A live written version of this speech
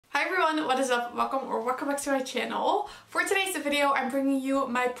everyone, what is up? Welcome back to my channel. For today's video, I'm bringing you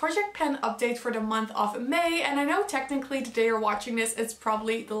my project pen update for the month of May, and I know technically the day you're watching this is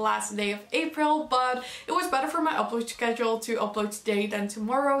probably the last day of April, but it was better for my upload schedule to upload today than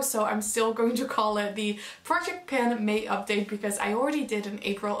tomorrow, so I'm still going to call it the project pen May update because I already did an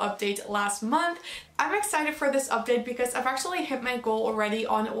April update last month. I'm excited for this update because I've actually hit my goal already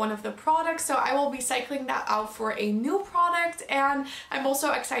on one of the products, so I will be cycling that out for a new product, and I'm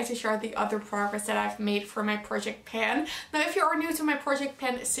also excited to share the other progress that I've made for my project pen. Now, if you are new to my project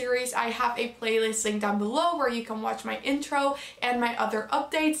pen series, I have a playlist linked down below where you can watch my intro and my other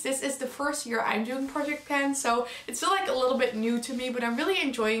updates. This is the first year I'm doing project pen, so it's still like a little bit new to me, but I'm really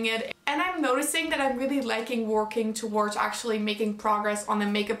enjoying it. And I'm noticing that I'm really liking working towards actually making progress on a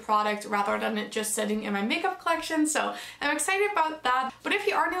makeup product rather than it just sitting in my makeup collection, so I'm excited about that. But if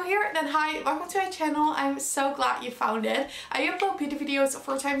you are new here, then hi, welcome to my channel. I'm so glad you found it. I upload beauty videos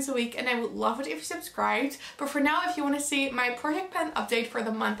 4 times a week and I would love it if you subscribed. But for now, if you want to see my project pen update for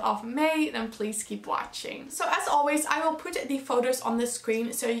the month of May, then please keep watching. So as always, I will put the photos on the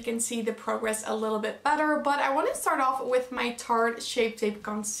screen so you can see the progress a little bit better, but I want to start off with my Tarte Shape Tape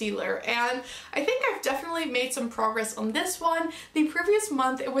Concealer. And I think I've definitely made some progress on this one. The previous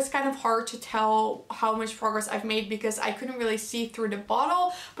month it was kind of hard to tell how much progress I've made because I couldn't really see through the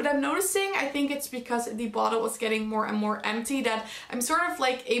bottle, but I'm noticing, I think it's because the bottle was getting more and more empty, that I'm sort of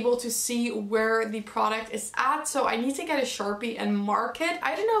like able to see where the product is at, so I need to get a Sharpie and mark it.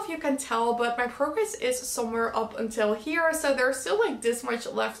 I don't know if you can tell, but my progress is somewhere up until here, so there's still like this much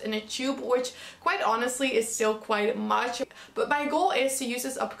left in a tube, which quite honestly is still quite much, but my goal is to use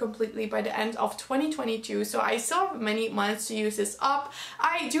this up completely by the end of 2022, so I still have many months to use this up.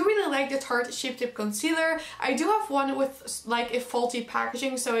 I do really like the Tarte Shape Tape Concealer. I do have one with like a faulty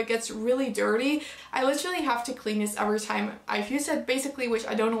packaging, so it gets really dirty. I literally have to clean this every time I've used it, basically, which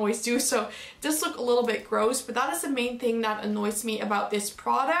I don't always do, so it does look a little bit gross, but that is the main thing that annoys me about this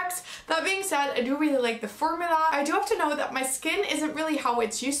product. That being said, I do really like the formula. I do have to know that my skin isn't really how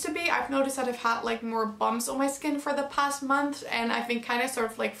it's used to be. I've noticed that I've had like more bumps on my skin for the past month, and I've been kind of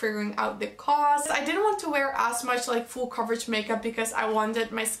sort of like figuring out the cause. I didn't want to wear as much like full coverage makeup because I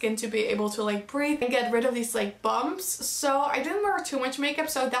wanted my skin to be able to like breathe and get rid of these like bumps, so I didn't wear too much makeup,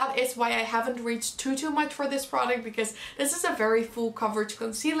 so that is why I haven't reached too much for this product, because this is a very full coverage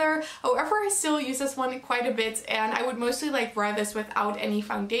concealer. However, I still use this one quite a bit, and I would mostly like wear this without any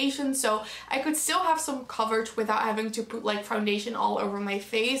foundation, so I could still have some coverage without having to put like foundation all over my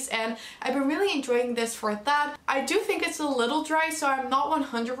face, and I've been really enjoying this for that. I do think it's a little dry, so I'm not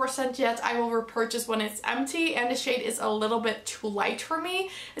 100% yet. I will repurchase when it's empty, and the shade is a little bit too light for me.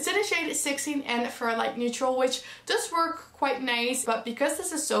 It's in the shade 16 and for light neutral, which does work quite nice, but because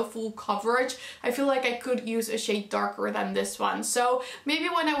this is so full coverage, I feel like I could use a shade darker than this one. So maybe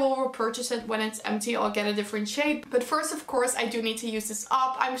when I will repurchase it when it's empty, I'll get a different shade. But first, of course, I do need to use this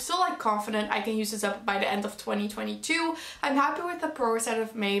up. I'm still like confident I can use this up by the end of 2022. I'm happy with the progress that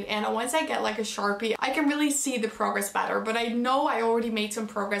I've made, and once I get like a Sharpie, I can really see the progress better. But I know I already made some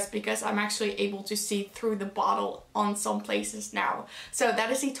progress because I'm actually able to see through the bottle on some places now. So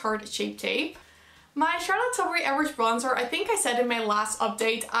that is the Tarte Shape Tape. My Charlotte Tilbury Airbrush bronzer, I think I said in my last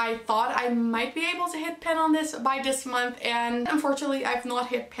update, I thought I might be able to hit pen on this by this month, and unfortunately I've not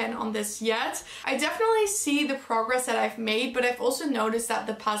hit pen on this yet. I definitely see the progress that I've made, but I've also noticed that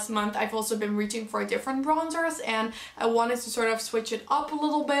the past month I've also been reaching for different bronzers, and I wanted to sort of switch it up a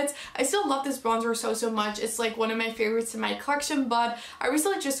little bit. I still love this bronzer so much. It's like one of my favorites in my collection, but I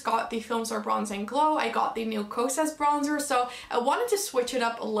recently just got the Filmstar Bronze and Glow. I got the new Kosas bronzer, so I wanted to switch it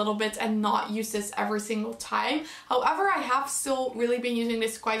up a little bit and not use this every single time. However, I have still really been using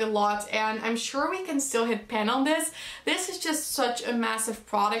this quite a lot, and I'm sure we can still hit pen on this. This is just such a massive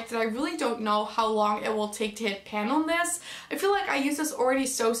product that I really don't know how long it will take to hit pen on this. I feel like I use this already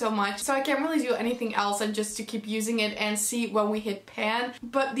so much, so I can't really do anything else than just to keep using it and see when we hit pan.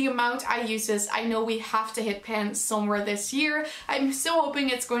 But the amount I use this, I know we have to hit pan somewhere this year. I'm still hoping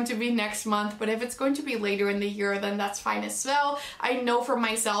it's going to be next month, but if it's going to be later in the year, then that's fine as well. I know for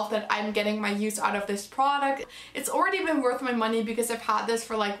myself that I'm getting my use out of this product. It's already been worth my money because I've had this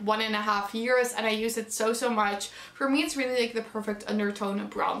for like 1.5 years and I use it so much. For me, it's really like the perfect undertone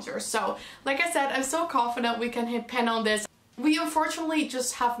bronzer. So like I said, I'm so confident we can hit pen on this. We unfortunately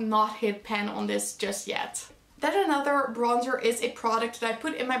just have not hit pen on this just yet. Then another bronzer is a product that I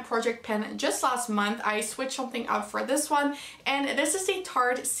put in my project pen just last month. I switched something out for this one, and this is a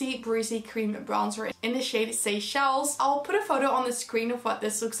Tarte Sea Breezy Cream Bronzer in the shade Seychelles. I'll put a photo on the screen of what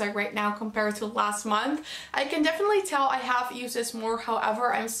this looks like right now compared to last month. I can definitely tell I have used this more,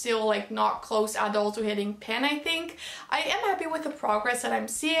 however I'm still like not close at all to hitting pan, I think. I am happy with the progress that I'm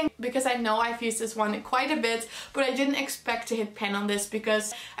seeing because I know I've used this one quite a bit, but I didn't expect to hit pan on this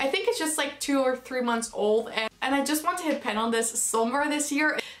because I think it's just like 2 or 3 months old, and I just want to hit pan on this somewhere this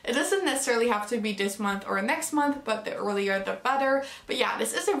year. It doesn't necessarily have to be this month or next month, but the earlier the better. But yeah,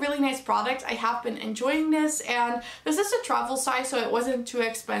 this is a really nice product. I have been enjoying this, and this is a travel size, so it wasn't too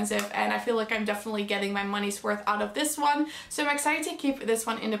expensive, and I feel like I'm definitely getting my money's worth out of this one. So I'm excited to keep this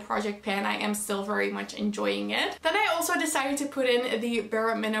one in the project pan. I am still very much enjoying it. Then I also decided to put in the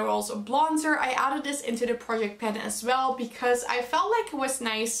BareMinerals bronzer. I added this into the project pan as well because I felt like it was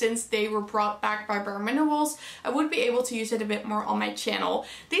nice since they were brought back by BareMinerals. I would be able to use it a bit more on my channel.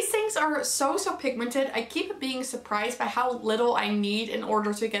 These things are so pigmented. I keep being surprised by how little I need in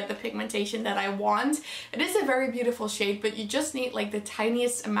order to get the pigmentation that I want. It is a very beautiful shade, but you just need like the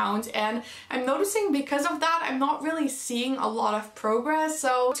tiniest amount, and I'm noticing because of that I'm not really seeing a lot of progress.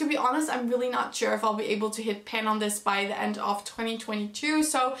 So to be honest, I'm really not sure if I'll be able to hit pan on this by the end of 2022.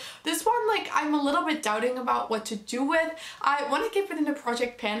 So this one, like, I'm a little bit doubting about what to do with. I want to keep it in the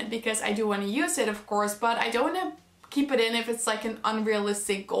project pan because I do want to use it, of course, but I don't want to keep it in if it's like an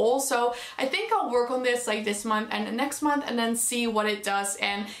unrealistic goal. So I think I'll work on this like this month and next month and then see what it does,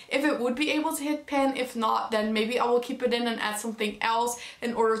 and if it would be able to hit pan. If not, then maybe I will keep it in and add something else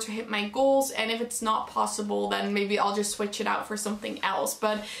in order to hit my goals, and if it's not possible then maybe I'll just switch it out for something else.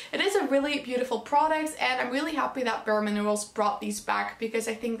 But it is a really beautiful product, and I'm really happy that BareMinerals brought these back because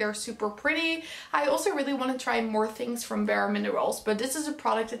I think they're super pretty. I also really want to try more things from BareMinerals, but this is a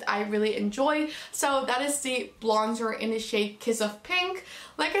product that I really enjoy. So that is the bronzer in the shade Kiss of Pink.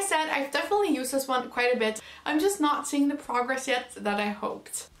 Like I said, I've definitely used this one quite a bit. I'm just not seeing the progress yet that I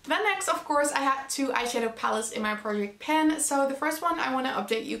hoped. Then next, of course, I had 2 eyeshadow palettes in my project pen. So the first one I want to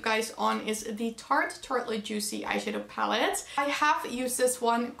update you guys on is the Tarte Tartelette Juicy eyeshadow palette. I have used this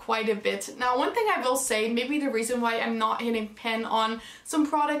one quite a bit. Now, one thing I will say, maybe the reason why I'm not hitting pan on some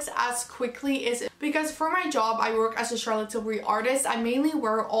products as quickly is because for my job I work as a Charlotte Tilbury artist. I mainly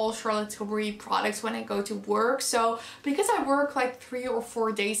wear all Charlotte Tilbury products when I go to work. So because I work like 3 or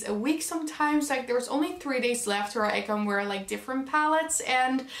 4 days a week sometimes, like there's only 3 days left where I can wear like different palettes,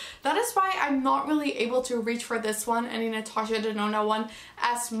 and that is why I'm not really able to reach for this one and the Natasha Denona one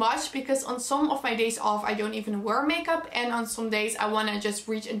as much, because on some of my days off I don't even wear makeup, and on some days I want to just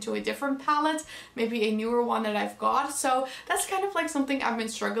reach into a different palette, maybe a newer one that I've got. So that's kind of like something I've been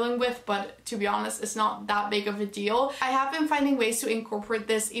struggling with, but to be honest it's not that big of a deal. I have been finding ways to incorporate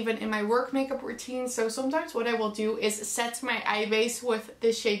this even in my work makeup routine. So sometimes what I will do is set my eye base with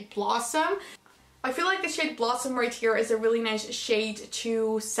the shade Blossom. I feel like the shade Blossom right here is a really nice shade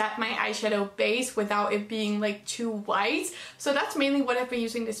to set my eyeshadow base without it being like too white. So that's mainly what I've been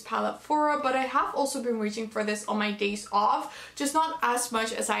using this palette for, but I have also been reaching for this on my days off, just not as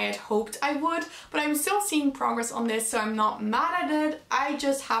much as I had hoped I would, but I'm still seeing progress on this, so I'm not mad at it. I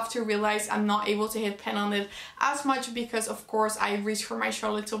just have to realize I'm not able to hit pan on it as much because of course I reach for my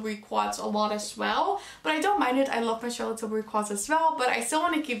Charlotte Tilbury quads a lot as well, but I don't mind it. I love my Charlotte Tilbury quads as well, but I still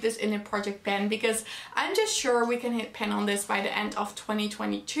want to keep this in a project pan because I'm just sure we can hit pan on this by the end of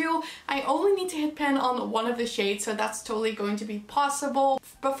 2022. I only need to hit pan on one of the shades, so that's totally going to be possible.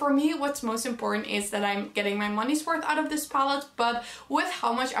 But for me, what's most important is that I'm getting my money's worth out of this palette, but with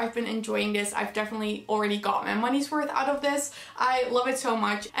how much I've been enjoying this, I've definitely already got my money's worth out of this. I love it so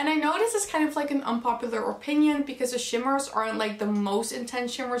much, and I know this is kind of like an unpopular opinion because the shimmers aren't like the most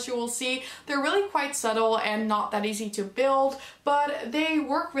intense shimmers you will see. They're really quite subtle and not that easy to build, but they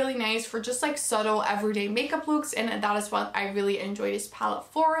work really nice for just like subtle everyday makeup looks, and that is what I really enjoy this palette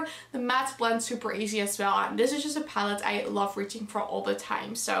for. The matte blend super easy as well, and this is just a palette I love reaching for all the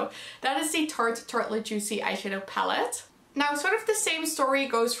time. So that is the Tarte Tartelette Juicy eyeshadow palette. Now, sort of the same story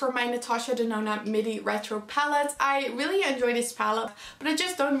goes for my Natasha Denona Midi Retro palette. I really enjoy this palette, but I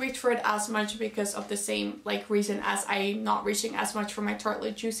just don't reach for it as much because of the same like reason as I'm not reaching as much for my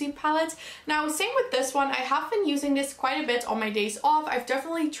Tartelette Juicy palette. Now, same with this one. I have been using this quite a bit on my days off. I've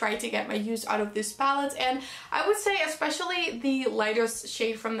definitely tried to get my use out of this palette, and I would say especially the lightest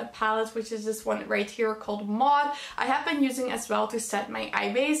shade from the palette, which is this one right here called Maud, I have been using as well to set my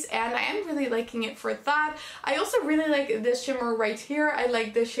eye base, and I am really liking it for that. I also really like this shimmer right here. I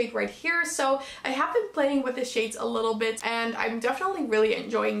like this shade right here, so I have been playing with the shades a little bit, and I'm definitely really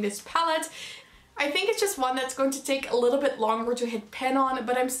enjoying this palette. I think it's just one that's going to take a little bit longer to hit pan on,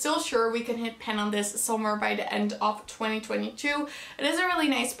 but I'm still sure we can hit pan on this somewhere by the end of 2022. It is a really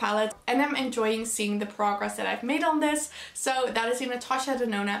nice palette and I'm enjoying seeing the progress that I've made on this. So that is the Natasha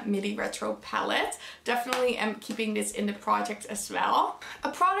Denona Midi Retro palette. Definitely am keeping this in the project as well.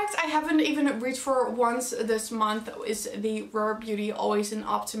 A product I haven't even reached for once this month is the Rare Beauty Always an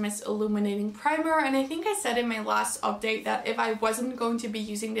Optimist Illuminating Primer, and I think I said in my last update that if I wasn't going to be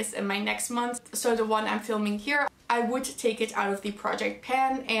using this in my next month, so the one I'm filming here, I would take it out of the project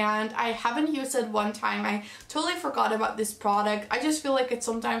pan, and I haven't used it one time. I totally forgot about this product. I just feel like it's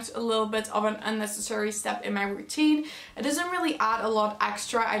sometimes a little bit of an unnecessary step in my routine. It doesn't really add a lot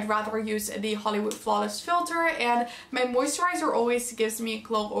extra. I'd rather use the Hollywood Flawless filter, and my moisturizer always gives me a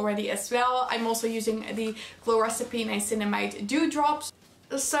glow already as well. I'm also using the Glow Recipe Niacinamide Dew Drops.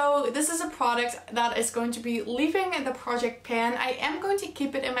 So this is a product that is going to be leaving the project pan. I am going to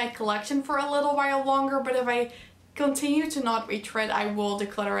keep it in my collection for a little while longer, but if I continue to not reach for it, I will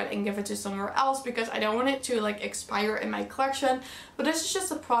declutter it and give it to somewhere else because I don't want it to like expire in my collection. But this is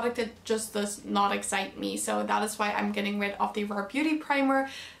just a product that just does not excite me, so that is why I'm getting rid of the Rare Beauty primer.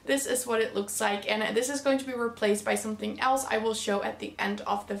 This is what it looks like, and this is going to be replaced by something else I will show at the end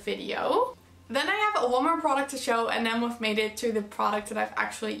of the video. Then I have one more product to show, and then we've made it to the product that I've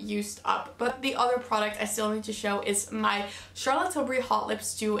actually used up. But the other product I still need to show is my Charlotte Tilbury Hot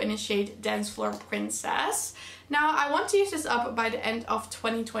Lips Dew in the shade Dancefloor Princess. Now, I want to use this up by the end of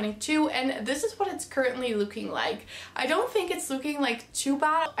 2022, and this is what it's currently looking like. I don't think it's looking like too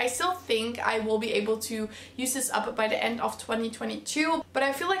bad. I still think I will be able to use this up by the end of 2022, but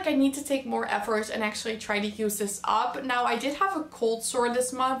I feel like I need to take more efforts and actually try to use this up. Now, I did have a cold sore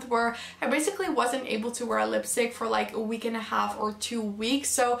this month where I basically wasn't able to wear a lipstick for like a week and a half or 2 weeks,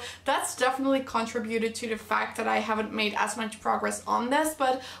 so that's definitely contributed to the fact that I haven't made as much progress on this.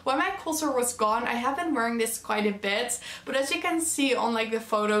 But when my cold sore was gone, I have been wearing this quite a bit, but as you can see on like the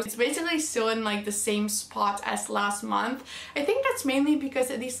photos, it's basically still in like the same spot as last month. I think that's mainly because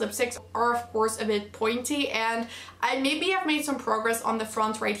these lipsticks are of course a bit pointy, and I maybe have made some progress on the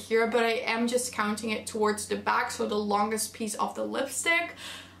front right here, but I am just counting it towards the back, so the longest piece of the lipstick.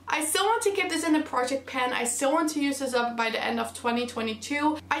 I still want to keep this in the project pan. I still want to use this up by the end of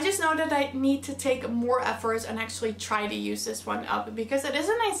 2022. I just know that I need to take more efforts and actually try to use this one up because it is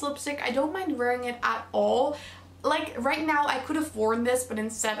a nice lipstick. I don't mind wearing it at all. Like right now I could have worn this, but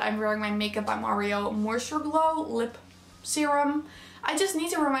instead I'm wearing my Makeup by Mario Moisture Glow Lip Serum. I just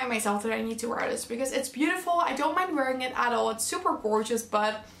need to remind myself that I need to wear this because it's beautiful. I don't mind wearing it at all. It's super gorgeous,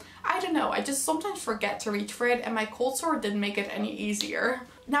 but I don't know, I just sometimes forget to reach for it, and my cold sore didn't make it any easier.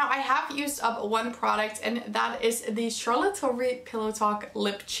 Now, I have used up one product, and that is the Charlotte Tilbury Pillow Talk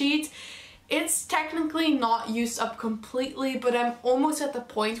Lip Cheat. It's technically not used up completely, but I'm almost at the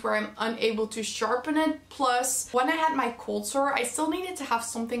point where I'm unable to sharpen it. Plus, when I had my cold sore, I still needed to have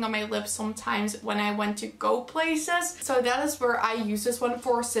something on my lips sometimes when I went to go places. So that is where I use this one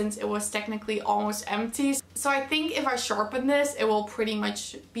for, since it was technically almost empty. So I think if I sharpen this, it will pretty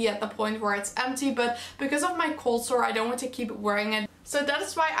much be at the point where it's empty, but because of my cold sore, I don't want to keep wearing it. So that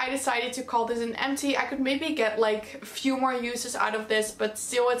is why I decided to call this an empty. I could maybe get like a few more uses out of this, but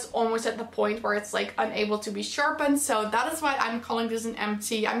still it's almost at the point where it's like unable to be sharpened. So that is why I'm calling this an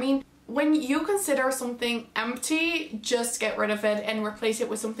empty. I mean, when you consider something empty, just get rid of it and replace it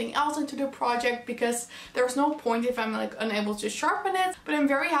with something else into the project, because there's no point if I'm like unable to sharpen it. But I'm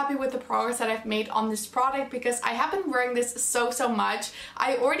very happy with the progress that I've made on this product because I have been wearing this so much.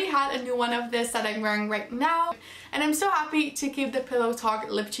 I already had a new one of this that I'm wearing right now, and I'm so happy to keep the Pillow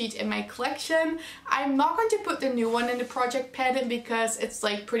Talk Lip Cheat in my collection. I'm not going to put the new one in the project pan because it's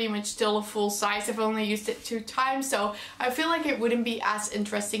like pretty much still a full size. I've only used it 2 times, so I feel like it wouldn't be as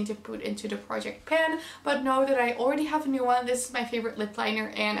interesting to put into the project pan. But know that I already have a new one. This is my favorite lip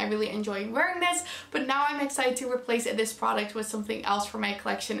liner and I really enjoy wearing this, but now I'm excited to replace this product with something else for my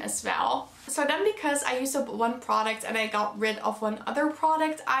collection as well. So then, because I used up one product and I got rid of one other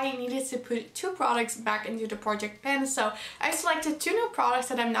product, I needed to put 2 products back into the project pan. So I selected 2 new products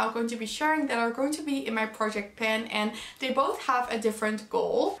that I'm now going to be sharing that are going to be in my project pan, and they both have a different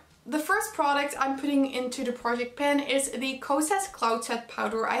goal. The first product I'm putting into the project pan is the Kosas Cloud Set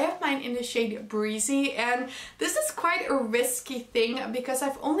Powder. I have mine in the shade Breezy, and this is quite a risky thing because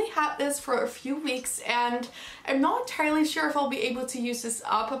I've only had this for a few weeks and I'm not entirely sure if I'll be able to use this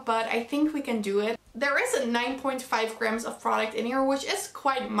up, but I think we can do it. There is a 9.5 grams of product in here, which is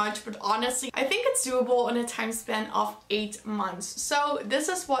quite much, but honestly, I think it's doable in a time span of 8 months. So this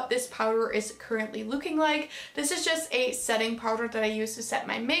is what this powder is currently looking like. This is just a setting powder that I use to set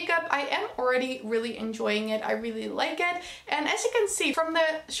my makeup. I am already really enjoying it. I really like it. And as you can see, from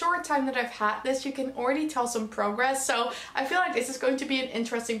the short time that I've had this, you can already tell some progress. So I feel like this is going to be an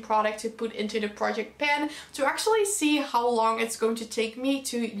interesting product to put into the project pan to actually see how long it's going to take me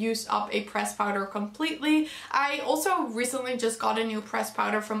to use up a pressed powder completely. I also recently just got a new pressed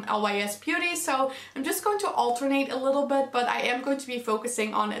powder from LYS Beauty, so I'm just going to alternate a little bit, but I am going to be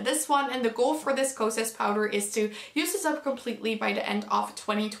focusing on this one, and the goal for this Kosas powder is to use this up completely by the end of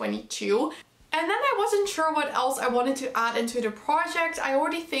 2022. And then I wasn't sure what else I wanted to add into the project. I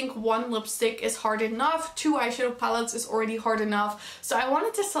already think 1 lipstick is hard enough, 2 eyeshadow palettes is already hard enough, so I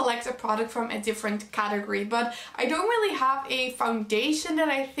wanted to select a product from a different category. But I don't really have a foundation that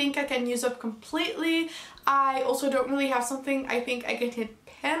I think I can use up completely. I also don't really have something I think I can hit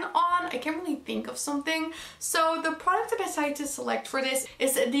pan on. I can't really think of something. So the product that I decided to select for this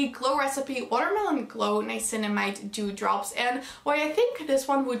is the Glow Recipe Watermelon Glow Niacinamide Dew Drops. And why I think this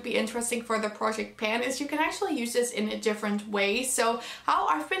one would be interesting for the project pan is you can actually use this in a different way. So how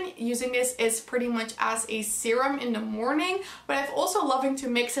I've been using this is pretty much as a serum in the morning, but I've also loving to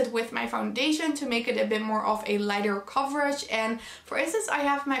mix it with my foundation to make it a bit more of a lighter coverage. And for instance, I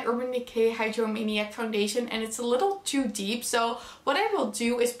have my Urban Decay Hydromaniac foundation and it's a little too deep. So what I will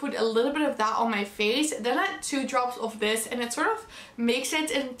do is put a little bit of that on my face, then add 2 drops of this, and it sort of makes it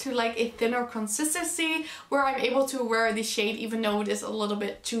into like a thinner consistency where I'm able to wear the shade even though it is a little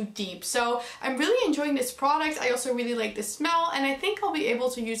bit too deep. So I'm really enjoying this product. I also really like the smell, and I think I'll be able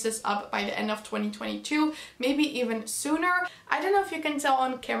to use this up by the end of 2022, maybe even sooner. I don't know if you can tell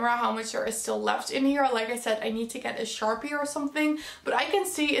on camera how much there is still left in here. Like I said, I need to get a Sharpie or something, but I can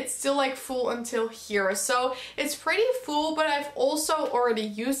see it's still like full until here. So it's pretty full, but I've also already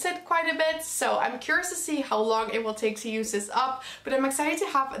used it quite a bit. So I'm curious to see how long it will take to use this up, but I'm excited to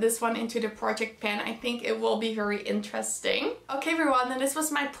have this one into the project pan. I think it will be very interesting. Okay everyone, then this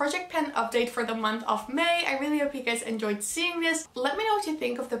was my project pan update for the month of May. I really hope you guys enjoyed seeing this. Let me know what you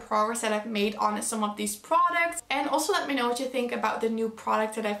think of the progress that I've made on some of these products, and also let me know what you think about the new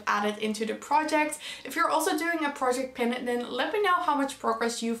product that I've added into the project. If you're also doing a project pan, then let me know how much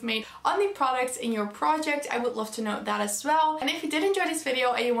progress you've made on the products in your project. I would love to know that as well. And if you did enjoy this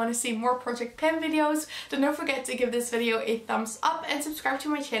video and you want to see more project pan videos, then don't forget to give this video a thumbs up and subscribe to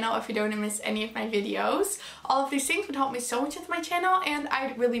my channel if you don't want to miss any of my videos. All of these things would help me so much with my channel and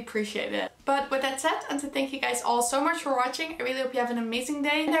I'd really appreciate it. But with that said, and to thank you guys all so much for watching, I really hope you have an amazing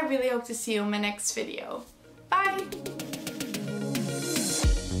day and I really hope to see you in my next video. Bye!